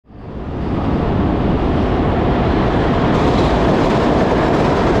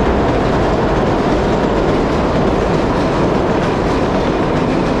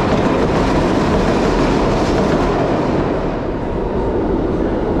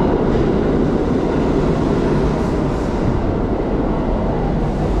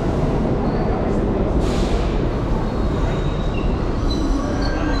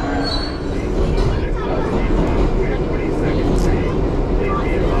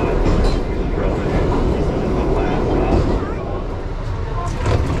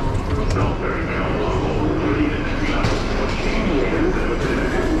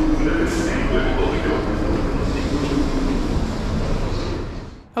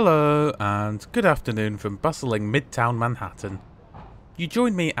Hello and good afternoon from bustling Midtown Manhattan. You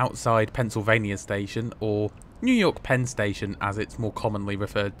join me outside Pennsylvania Station, or New York Penn Station as it's more commonly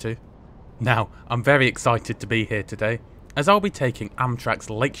referred to. Now, I'm very excited to be here today, as I'll be taking Amtrak's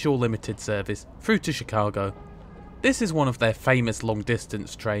Lakeshore Limited service through to Chicago. This is one of their famous long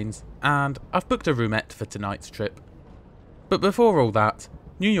distance trains, and I've booked a roomette for tonight's trip. But before all that,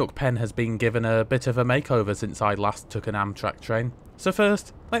 New York Penn has been given a bit of a makeover since I last took an Amtrak train. So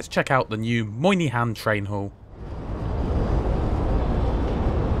first, let's check out the new Moynihan train hall.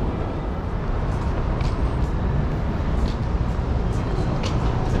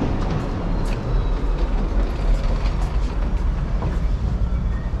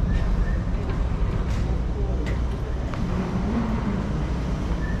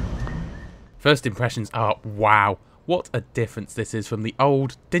 First impressions are wow, what a difference this is from the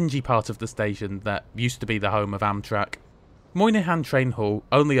old, dingy part of the station that used to be the home of Amtrak. Moynihan Train Hall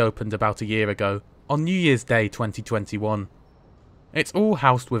only opened about a year ago, on New Year's Day 2021. It's all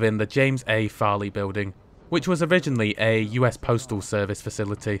housed within the James A. Farley building, which was originally a US Postal Service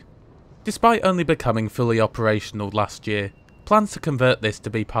facility. Despite only becoming fully operational last year, plans to convert this to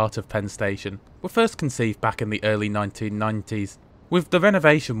be part of Penn Station were first conceived back in the early 1990s, with the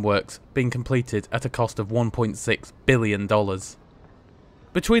renovation works being completed at a cost of $1.6 billion.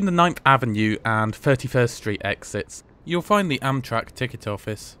 Between the 9th Avenue and 31st Street exits, you'll find the Amtrak ticket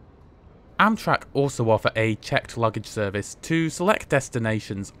office. Amtrak also offer a checked luggage service to select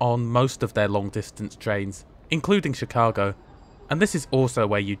destinations on most of their long distance trains, including Chicago, and this is also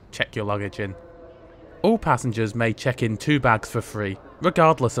where you check your luggage in. All passengers may check in 2 bags for free,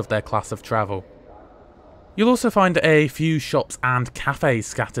 regardless of their class of travel. You'll also find a few shops and cafes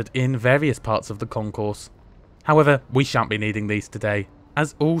scattered in various parts of the concourse. However, we shan't be needing these today,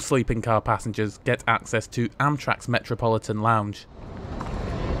 as all sleeping car passengers get access to Amtrak's Metropolitan Lounge.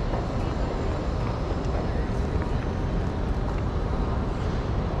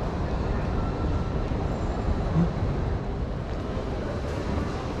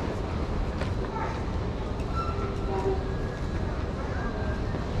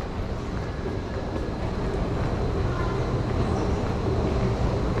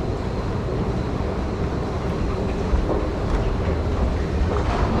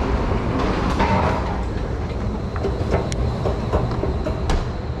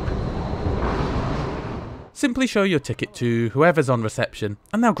 Simply show your ticket to whoever's on reception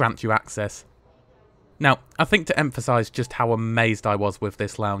and they'll grant you access. Now, I think to emphasise just how amazed I was with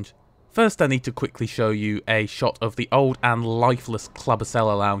this lounge, first I need to quickly show you a shot of the old and lifeless Club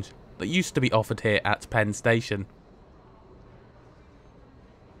Cellar lounge that used to be offered here at Penn Station.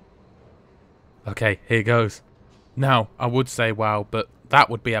 Okay, here goes. Now, I would say wow, but that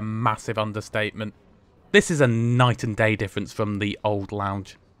would be a massive understatement. This is a night and day difference from the old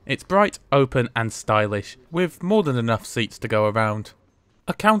lounge. It's bright, open and stylish, with more than enough seats to go around.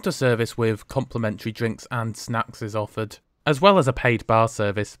 A counter service with complimentary drinks and snacks is offered, as well as a paid bar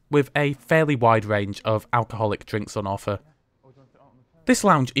service with a fairly wide range of alcoholic drinks on offer. This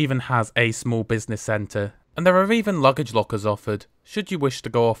lounge even has a small business centre, and there are even luggage lockers offered, should you wish to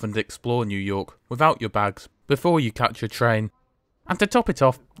go off and explore New York without your bags before you catch your train. And to top it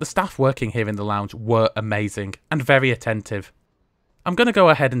off, the staff working here in the lounge were amazing and very attentive. I'm going to go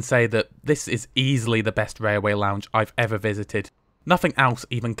ahead and say that this is easily the best railway lounge I've ever visited. Nothing else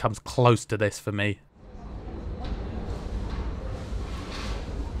even comes close to this for me.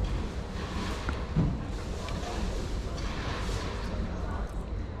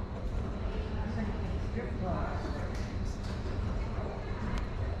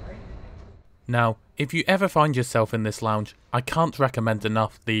 Now, if you ever find yourself in this lounge, I can't recommend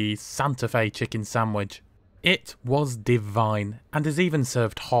enough the Santa Fe chicken sandwich. It was divine, and is even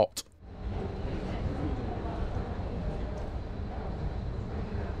served hot.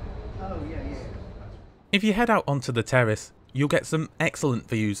 If you head out onto the terrace, you'll get some excellent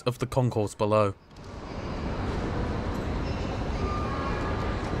views of the concourse below.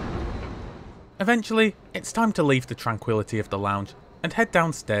 Eventually, it's time to leave the tranquility of the lounge and head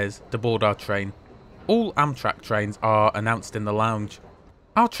downstairs to board our train. All Amtrak trains are announced in the lounge.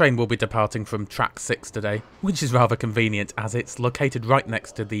 Our train will be departing from track 6 today, which is rather convenient as it's located right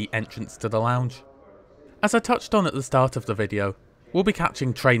next to the entrance to the lounge. As I touched on at the start of the video, we'll be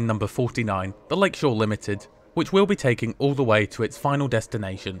catching train number 49, the Lakeshore Limited, which will be taking all the way to its final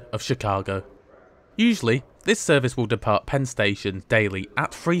destination of Chicago. Usually, this service will depart Penn Station daily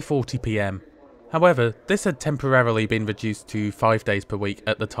at 3:40 PM. However, this had temporarily been reduced to 5 days per week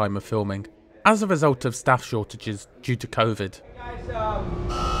at the time of filming, as a result of staff shortages due to COVID. Hey guys,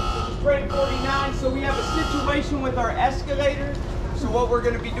 this is train 49, so we have a situation with our escalator. So what we're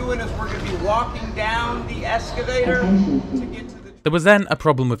going to be doing is we're going to be walking down the excavator to get to the... There was then a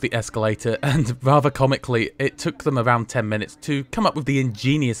problem with the escalator, and rather comically, it took them around 10 minutes to come up with the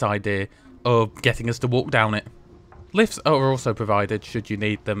ingenious idea of getting us to walk down it. Lifts are also provided should you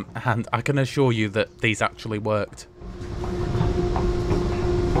need them, and I can assure you that these actually worked.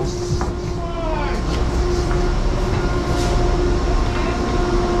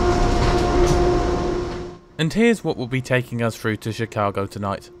 And here's what will be taking us through to Chicago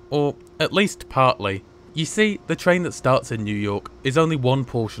tonight, or at least partly. You see, the train that starts in New York is only one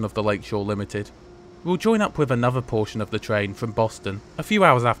portion of the Lakeshore Limited. We'll join up with another portion of the train from Boston a few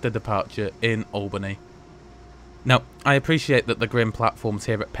hours after departure in Albany. Now, I appreciate that the grim platforms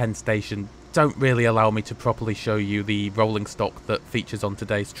here at Penn Station don't really allow me to properly show you the rolling stock that features on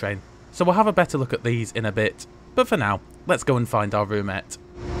today's train, so we'll have a better look at these in a bit, but for now, let's go and find our roomette.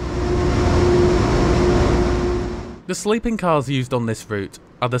 The sleeping cars used on this route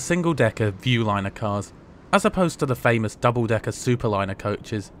are the single-decker Viewliner cars, as opposed to the famous double-decker Superliner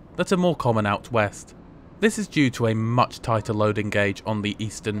coaches that are more common out west. This is due to a much tighter loading gauge on the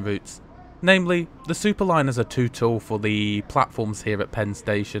eastern routes. Namely, the Superliners are too tall for the platforms here at Penn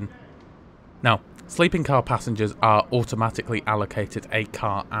Station. Now, sleeping car passengers are automatically allocated a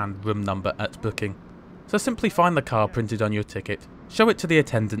car and room number at booking. So simply find the car printed on your ticket, show it to the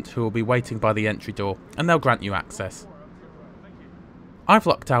attendant who will be waiting by the entry door, and they'll grant you access. I've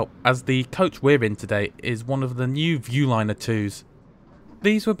lucked out as the coach we're in today is one of the new Viewliner IIs.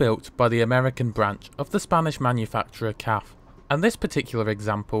 These were built by the American branch of the Spanish manufacturer CAF, and this particular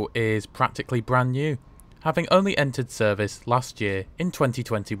example is practically brand new, having only entered service last year in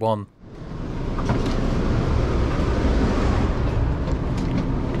 2021.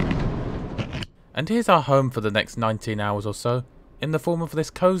 And here's our home for the next 19 hours or so, in the form of this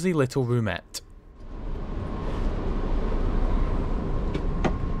cosy little roomette.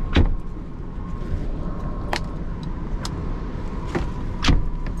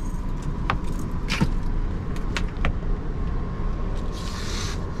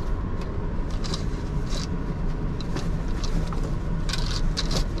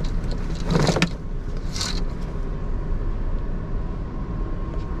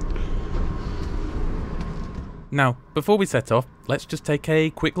 Now, before we set off, let's just take a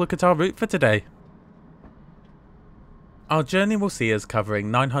quick look at our route for today. Our journey will see us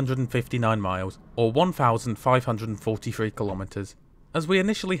covering 959 miles, or 1,543 kilometers, as we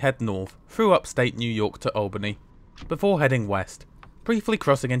initially head north through upstate New York to Albany, before heading west, briefly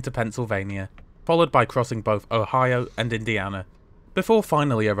crossing into Pennsylvania, followed by crossing both Ohio and Indiana, before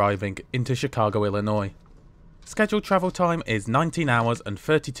finally arriving into Chicago, Illinois. Scheduled travel time is 19 hours and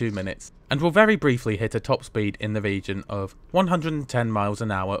 32 minutes, and will very briefly hit a top speed in the region of 110 miles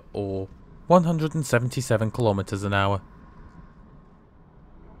an hour or 177 kilometers an hour.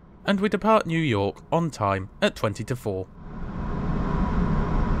 And we depart New York on time at 20 to 4.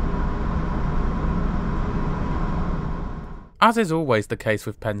 As is always the case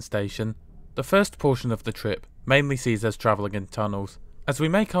with Penn Station, the first portion of the trip mainly sees us travelling in tunnels as we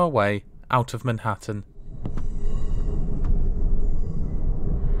make our way out of Manhattan.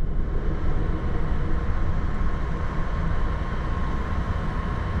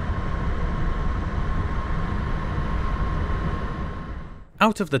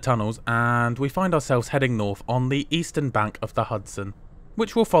 Out of the tunnels, and we find ourselves heading north on the eastern bank of the Hudson,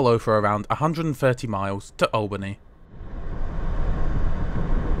 which will follow for around 130 miles to Albany.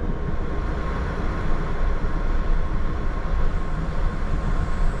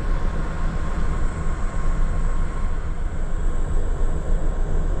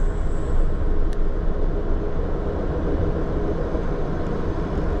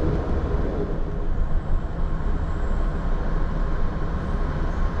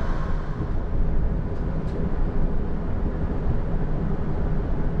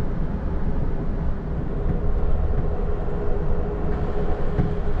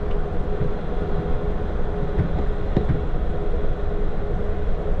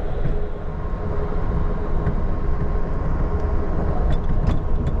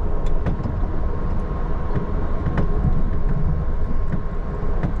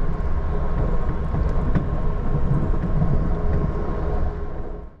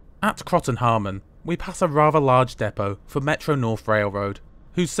 At Croton Harmon, we pass a rather large depot for Metro North Railroad,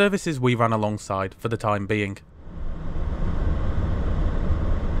 whose services we run alongside for the time being.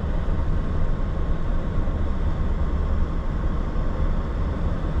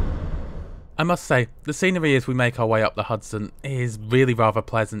 I must say, the scenery as we make our way up the Hudson is really rather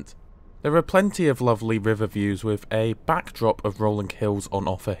pleasant. There are plenty of lovely river views with a backdrop of rolling hills on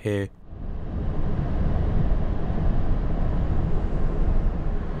offer here.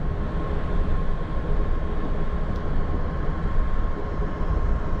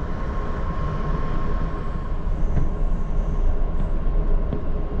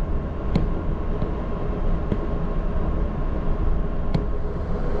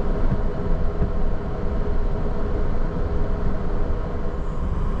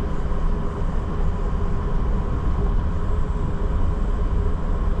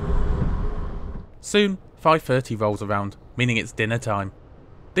 Soon, 5:30 rolls around, meaning it's dinner time.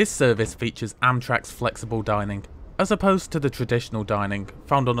 This service features Amtrak's flexible dining, as opposed to the traditional dining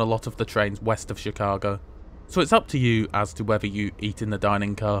found on a lot of the trains west of Chicago. So it's up to you as to whether you eat in the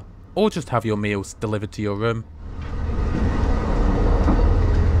dining car, or just have your meals delivered to your room.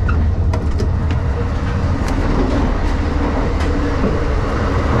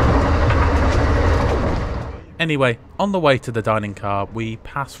 Anyway, on the way to the dining car, we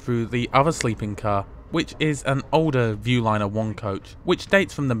pass through the other sleeping car, which is an older Viewliner I coach, which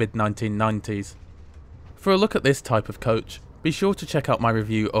dates from the mid-1990s. For a look at this type of coach, be sure to check out my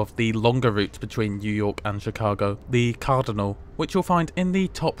review of the longer route between New York and Chicago, the Cardinal, which you'll find in the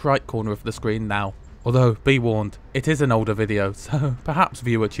top right corner of the screen now. Although, be warned, it is an older video, so perhaps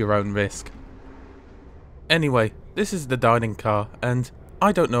view at your own risk. Anyway, this is the dining car, and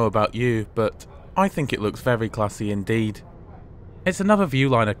I don't know about you, but I think it looks very classy indeed. It's another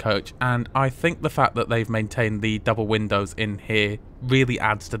Viewliner coach, and I think the fact that they've maintained the double windows in here really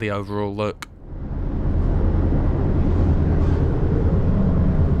adds to the overall look.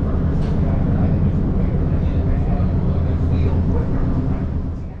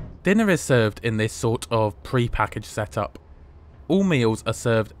 Dinner is served in this sort of pre-packaged setup. All meals are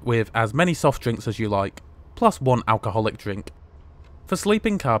served with as many soft drinks as you like, plus one alcoholic drink. For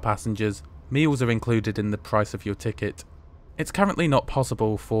sleeping car passengers, meals are included in the price of your ticket. It's currently not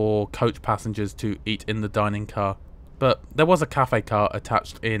possible for coach passengers to eat in the dining car, but there was a cafe car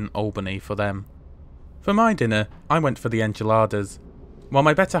attached in Albany for them. For my dinner, I went for the enchiladas, while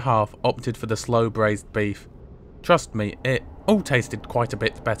my better half opted for the slow braised beef. Trust me, it all tasted quite a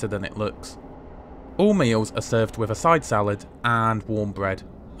bit better than it looks. All meals are served with a side salad and warm bread,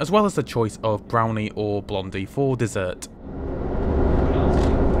 as well as the choice of brownie or blondie for dessert.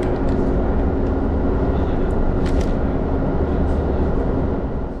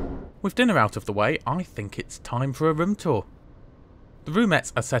 With dinner out of the way, I think it's time for a room tour. The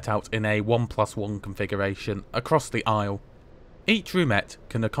roomettes are set out in a 1+1 configuration across the aisle. Each roomette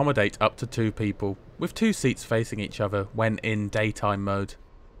can accommodate up to 2 people, with 2 seats facing each other when in daytime mode.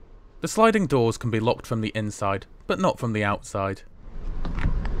 The sliding doors can be locked from the inside, but not from the outside.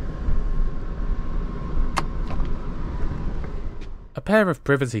 A pair of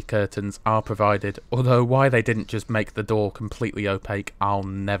privacy curtains are provided, although why they didn't just make the door completely opaque, I'll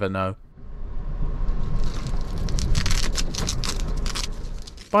never know.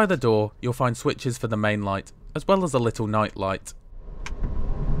 By the door, you'll find switches for the main light, as well as a little night light.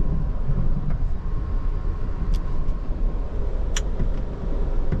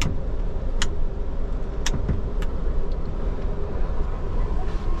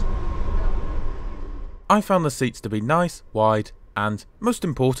 I found the seats to be nice, wide, and, most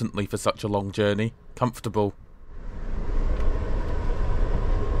importantly for such a long journey, comfortable.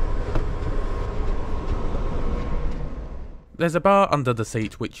 There's a bar under the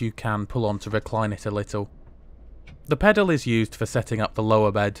seat which you can pull on to recline it a little. The pedal is used for setting up the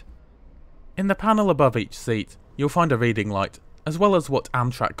lower bed. In the panel above each seat, you'll find a reading light, as well as what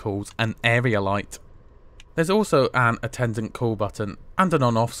Amtrak calls an area light. There's also an attendant call button and an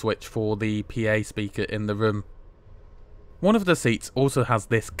on-off switch for the PA speaker in the room. One of the seats also has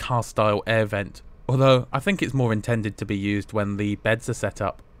this car-style air vent, although I think it's more intended to be used when the beds are set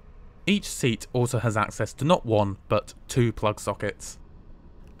up. Each seat also has access to not 1, but 2 plug sockets.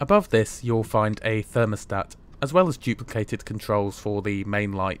 Above this, you'll find a thermostat, as well as duplicated controls for the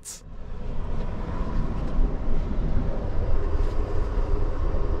main lights.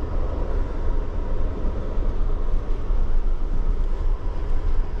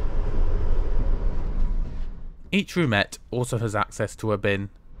 Each roomette also has access to a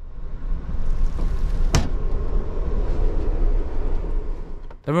bin.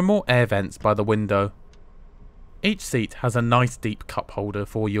 There are more air vents by the window. Each seat has a nice deep cup holder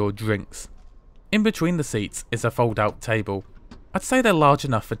for your drinks. In between the seats is a fold-out table. I'd say they're large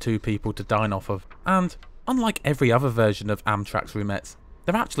enough for 2 people to dine off of, and unlike every other version of Amtrak's roomettes,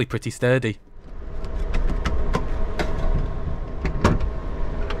 they're actually pretty sturdy.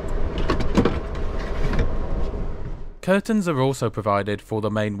 Curtains are also provided for the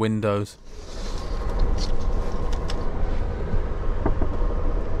main windows.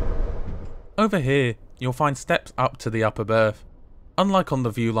 Over here, you'll find steps up to the upper berth. Unlike on the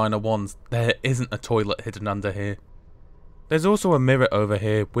Viewliner ones, there isn't a toilet hidden under here. There's also a mirror over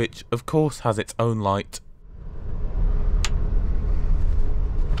here, which of course has its own light.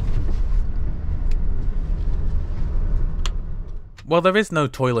 While there is no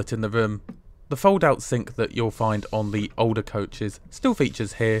toilet in the room, the fold-out sink that you'll find on the older coaches still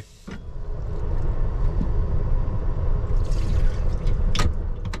features here.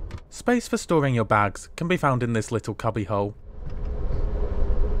 Space for storing your bags can be found in this little cubby hole.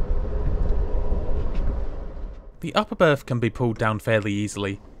 The upper berth can be pulled down fairly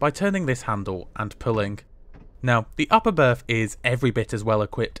easily by turning this handle and pulling. Now, the upper berth is every bit as well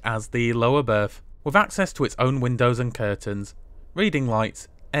equipped as the lower berth, with access to its own windows and curtains, reading lights,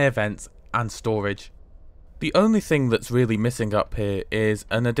 air vents, and storage. The only thing that's really missing up here is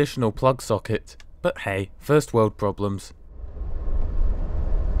an additional plug socket, but hey, first world problems.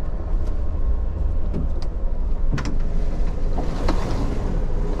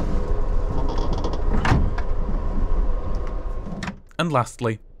 And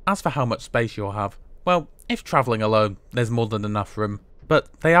lastly, as for how much space you'll have, well, if travelling alone, there's more than enough room,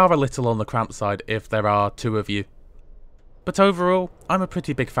 but they are a little on the cramped side if there are two of you. But overall, I'm a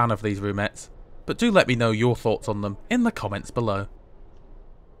pretty big fan of these roomettes, but do let me know your thoughts on them in the comments below.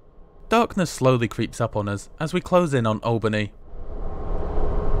 Darkness slowly creeps up on us as we close in on Albany.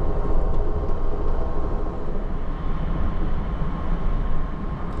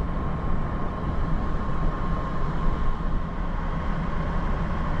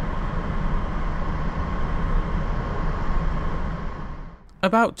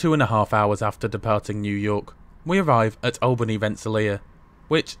 About 2.5 hours after departing New York, we arrive at Albany Rensselaer,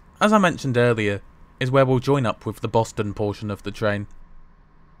 which, as I mentioned earlier, is where we'll join up with the Boston portion of the train.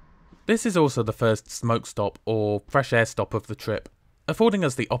 This is also the first smoke stop or fresh air stop of the trip, affording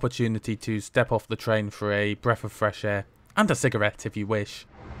us the opportunity to step off the train for a breath of fresh air, and a cigarette if you wish.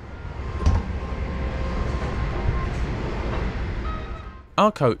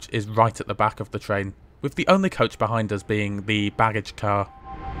 Our coach is right at the back of the train, with the only coach behind us being the baggage car.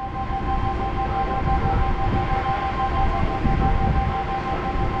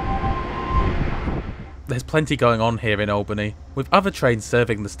 There's plenty going on here in Albany, with other trains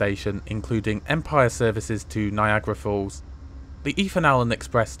serving the station including Empire services to Niagara Falls, the Ethan Allen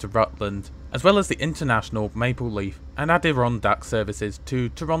Express to Rutland, as well as the international Maple Leaf and Adirondack services to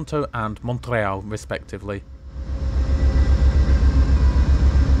Toronto and Montreal respectively.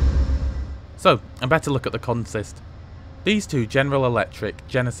 So, a better look at the consist. These two General Electric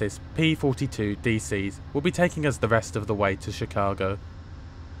Genesis P42 DCs will be taking us the rest of the way to Chicago.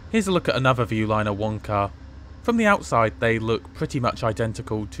 Here's a look at another Viewliner I car. From the outside they look pretty much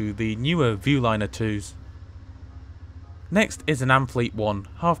identical to the newer Viewliner IIs. Next is an Amfleet 1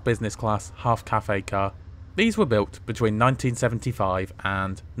 half business class, half cafe car. These were built between 1975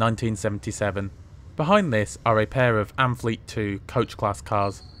 and 1977. Behind this are a pair of Amfleet 2 coach class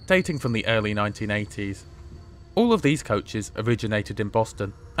cars, dating from the early 1980s. All of these coaches originated in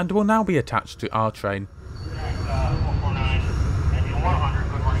Boston and will now be attached to our train.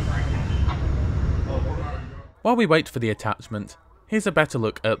 While we wait for the attachment, here's a better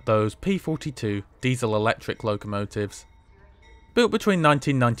look at those P42 diesel electric locomotives. Built between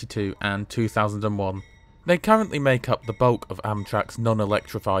 1992 and 2001, they currently make up the bulk of Amtrak's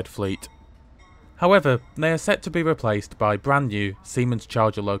non-electrified fleet. However, they are set to be replaced by brand new Siemens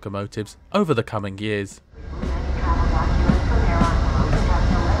Charger locomotives over the coming years.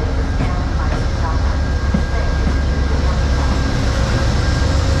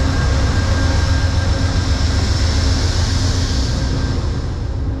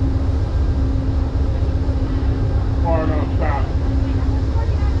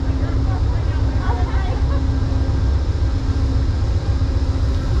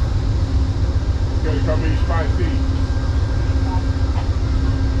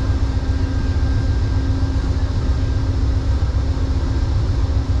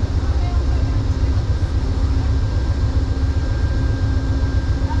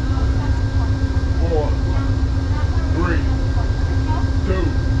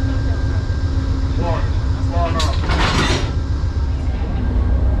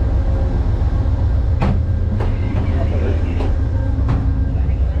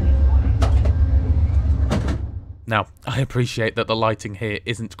 Now, I appreciate that the lighting here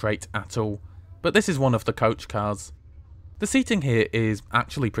isn't great at all, but this is one of the coach cars. The seating here is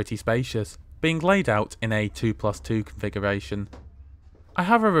actually pretty spacious, being laid out in a 2+2 configuration. I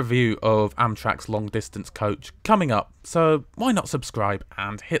have a review of Amtrak's long distance coach coming up, so why not subscribe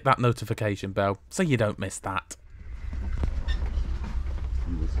and hit that notification bell so you don't miss that.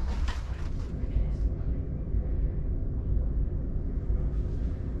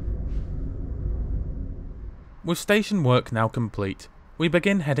 With station work now complete, we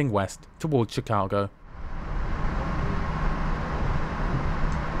begin heading west towards Chicago.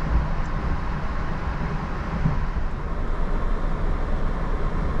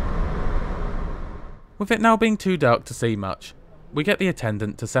 With it now being too dark to see much, we get the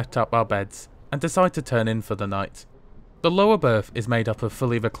attendant to set up our beds and decide to turn in for the night. The lower berth is made up of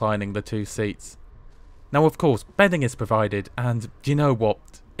fully reclining the 2 seats. Now of course, bedding is provided, and do you know what?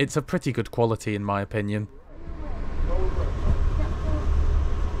 It's of pretty good quality in my opinion.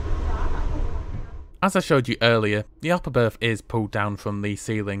 As I showed you earlier, the upper berth is pulled down from the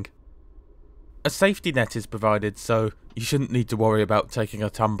ceiling. A safety net is provided, so you shouldn't need to worry about taking a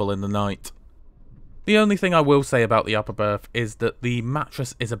tumble in the night. The only thing I will say about the upper berth is that the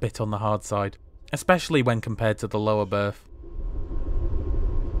mattress is a bit on the hard side, especially when compared to the lower berth.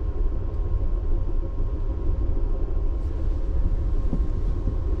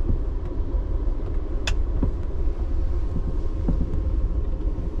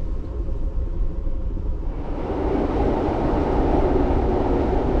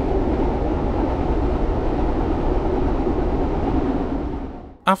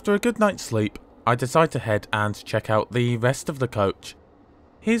 After a good night's sleep, I decide to head and check out the rest of the coach.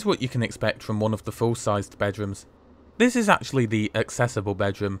 Here's what you can expect from one of the full-sized bedrooms. This is actually the accessible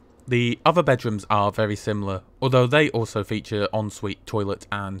bedroom. The other bedrooms are very similar, although they also feature ensuite toilet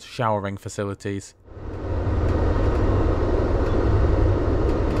and showering facilities.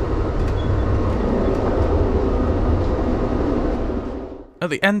 At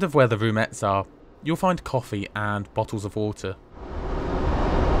the end of where the roomettes are, you'll find coffee and bottles of water.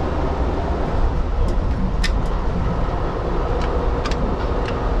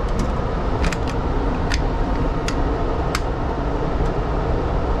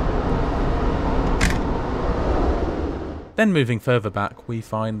 Then moving further back, we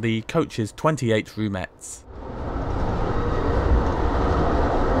find the coach's 28 roomettes.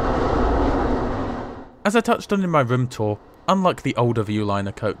 As I touched on in my room tour, unlike the older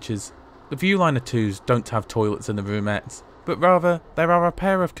Viewliner coaches, the Viewliner IIs don't have toilets in the roomettes, but rather there are a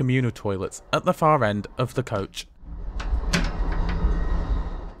pair of communal toilets at the far end of the coach.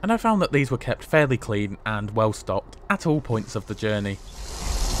 And I found that these were kept fairly clean and well stocked at all points of the journey.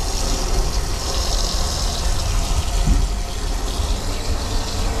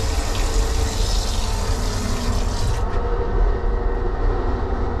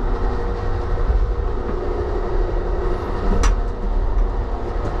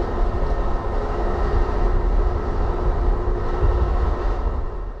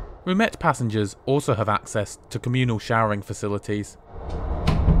 Roomette passengers also have access to communal showering facilities.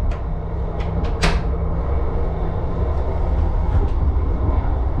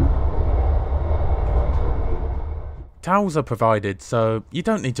 Towels are provided, so you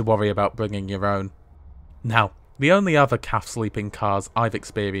don't need to worry about bringing your own. Now, the only other calf sleeping cars I've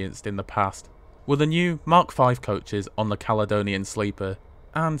experienced in the past were the new Mark V coaches on the Caledonian Sleeper,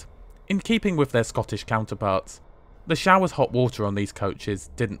 and, in keeping with their Scottish counterparts, the shower's hot water on these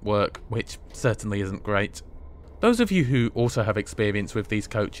coaches didn't work, which certainly isn't great. Those of you who also have experience with these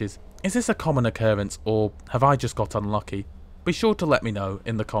coaches, is this a common occurrence or have I just got unlucky? Be sure to let me know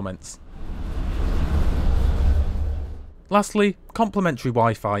in the comments. Lastly, complimentary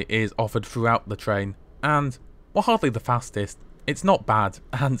Wi-Fi is offered throughout the train, and, while hardly the fastest, it's not bad,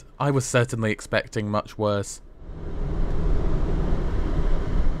 and I was certainly expecting much worse.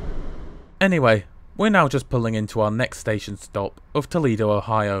 Anyway, we're now just pulling into our next station stop of Toledo,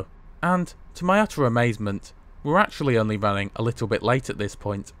 Ohio, and, to my utter amazement, we're actually only running a little bit late at this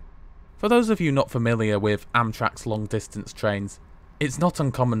point. For those of you not familiar with Amtrak's long-distance trains, it's not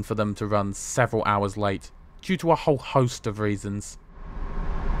uncommon for them to run several hours late, due to a whole host of reasons.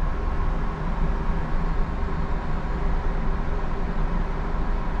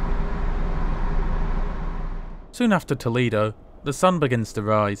 Soon after Toledo, the sun begins to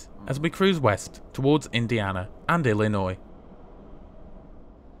rise as we cruise west towards Indiana and Illinois.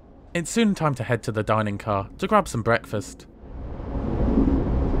 It's soon time to head to the dining car to grab some breakfast.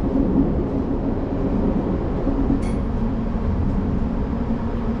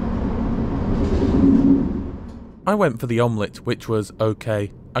 I went for the omelette, which was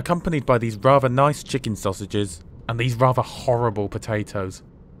okay, accompanied by these rather nice chicken sausages and these rather horrible potatoes,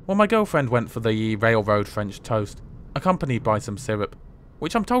 while my girlfriend went for the railroad French toast, accompanied by some syrup,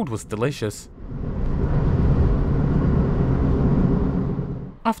 which I'm told was delicious.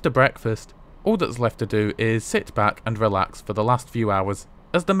 After breakfast, all that's left to do is sit back and relax for the last few hours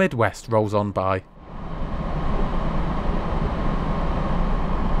as the Midwest rolls on by.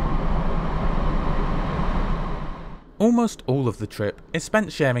 Almost all of the trip is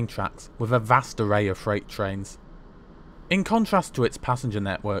spent sharing tracks with a vast array of freight trains. In contrast to its passenger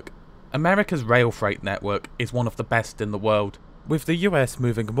network, America's rail freight network is one of the best in the world, with the US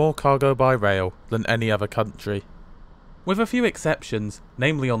moving more cargo by rail than any other country. With a few exceptions,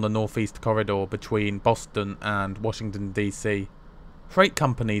 namely on the Northeast Corridor between Boston and Washington DC, freight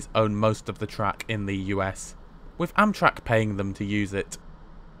companies own most of the track in the US, with Amtrak paying them to use it.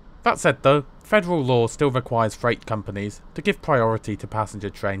 That said though, federal law still requires freight companies to give priority to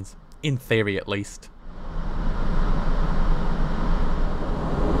passenger trains, in theory at least.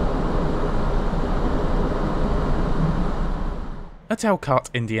 At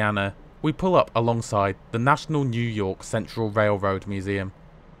Elkhart, Indiana, we pull up alongside the National New York Central Railroad Museum.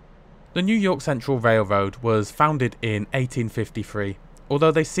 The New York Central Railroad was founded in 1853,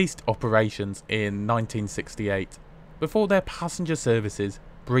 although they ceased operations in 1968, before their passenger services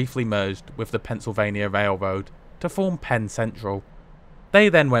briefly merged with the Pennsylvania Railroad to form Penn Central. They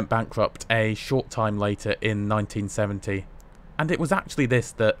then went bankrupt a short time later in 1970, and it was actually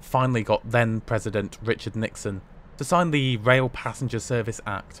this that finally got then President Richard Nixon to sign the Rail Passenger Service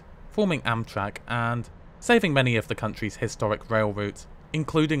Act, forming Amtrak and saving many of the country's historic rail routes,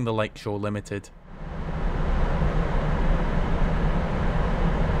 including the Lakeshore Limited.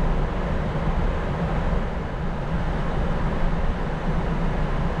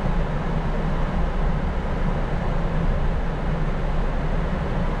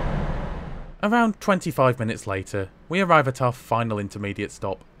 Around 25 minutes later, we arrive at our final intermediate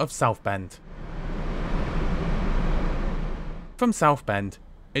stop of South Bend. From South Bend,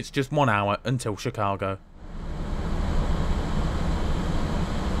 it's just 1 hour until Chicago.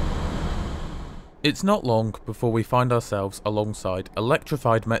 It's not long before we find ourselves alongside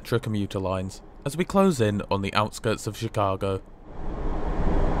electrified metro commuter lines as we close in on the outskirts of Chicago.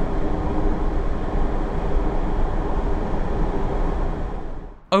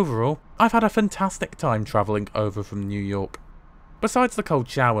 Overall, I've had a fantastic time travelling over from New York. Besides the cold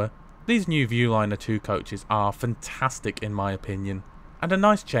shower, these new Viewliner II coaches are fantastic in my opinion, and a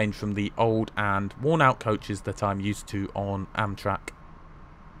nice change from the old and worn out coaches that I'm used to on Amtrak.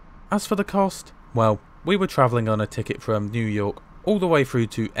 As for the cost, well, we were travelling on a ticket from New York all the way through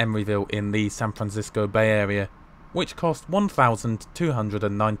to Emeryville in the San Francisco Bay Area, which cost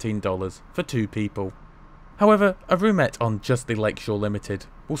 $1,219 for 2 people. However, a roomette on just the Lakeshore Limited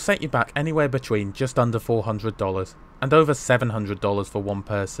will set you back anywhere between just under $400 and over $700 for 1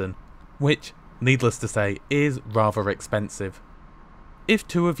 person, which, needless to say, is rather expensive. If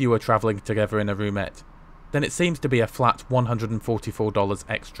 2 of you are travelling together in a roomette, then it seems to be a flat $144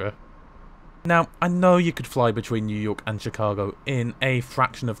 extra. Now, I know you could fly between New York and Chicago in a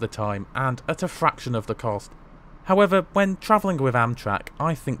fraction of the time and at a fraction of the cost. However, when travelling with Amtrak,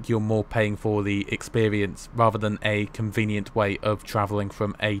 I think you're more paying for the experience rather than a convenient way of travelling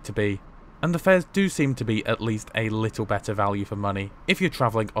from A to B. And the fares do seem to be at least a little better value for money if you're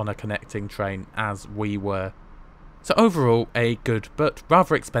travelling on a connecting train, as we were. So overall, a good but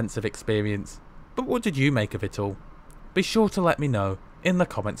rather expensive experience. But what did you make of it all? Be sure to let me know in the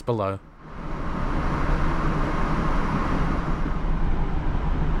comments below.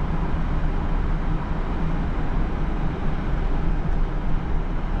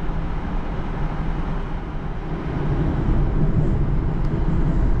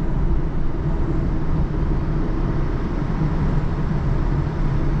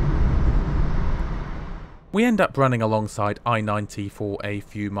 We end up running alongside I-90 for a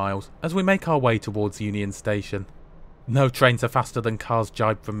few miles as we make our way towards Union Station. No trains are faster than cars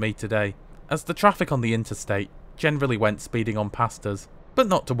jibe from me today, as the traffic on the interstate generally went speeding on past us, but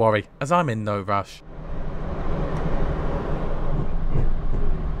not to worry as I'm in no rush.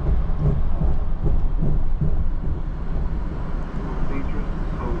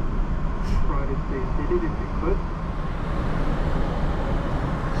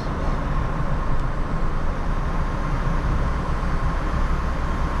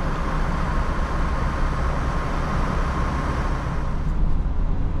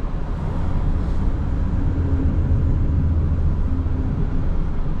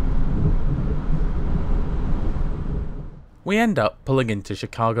 We end up pulling into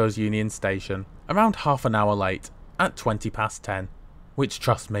Chicago's Union Station around half an hour late at 20 past 10, which,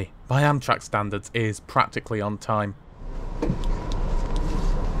 trust me, by Amtrak standards is practically on time.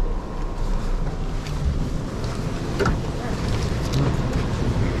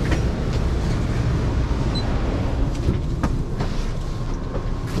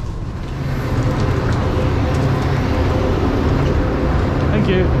 Thank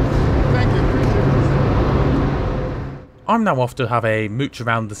you. I'm now off to have a mooch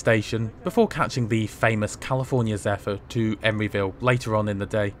around the station before catching the famous California Zephyr to Emeryville later on in the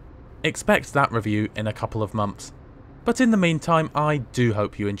day. Expect that review in a couple of months. But in the meantime, I do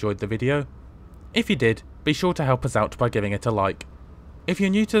hope you enjoyed the video. If you did, be sure to help us out by giving it a like. If you're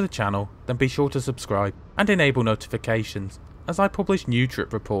new to the channel, then be sure to subscribe and enable notifications as I publish new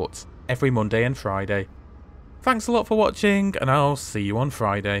trip reports every Monday and Friday. Thanks a lot for watching, and I'll see you on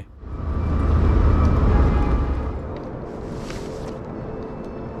Friday.